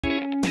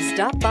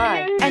Stop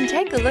by and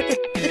take a look at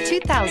the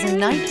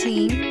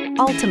 2019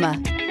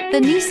 Altima. The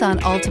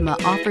Nissan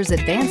Altima offers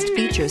advanced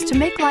features to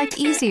make life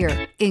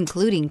easier,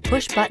 including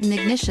push-button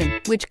ignition,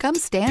 which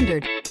comes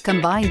standard.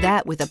 Combine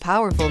that with a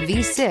powerful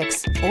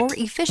V6 or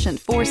efficient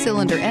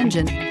 4-cylinder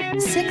engine,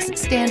 6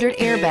 standard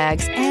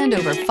airbags, and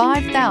over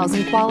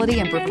 5,000 quality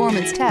and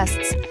performance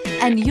tests,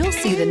 and you'll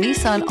see the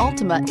Nissan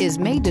Altima is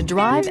made to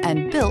drive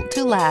and built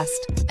to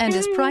last, and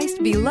is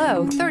priced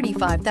below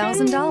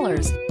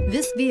 $35,000.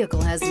 This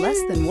vehicle has less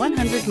than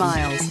 100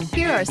 miles.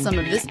 Here are some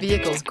of this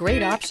vehicle's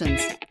great options: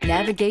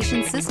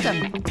 navigation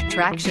system,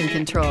 traction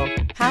control,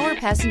 power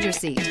passenger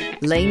seat,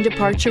 lane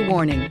departure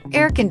warning,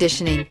 air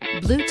conditioning,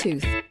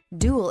 Bluetooth,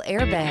 dual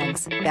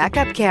airbags,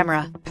 backup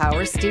camera,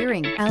 power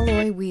steering,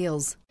 alloy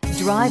wheels.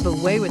 Drive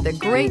away with a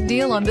great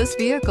deal on this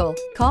vehicle.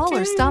 Call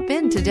or stop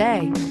in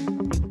today.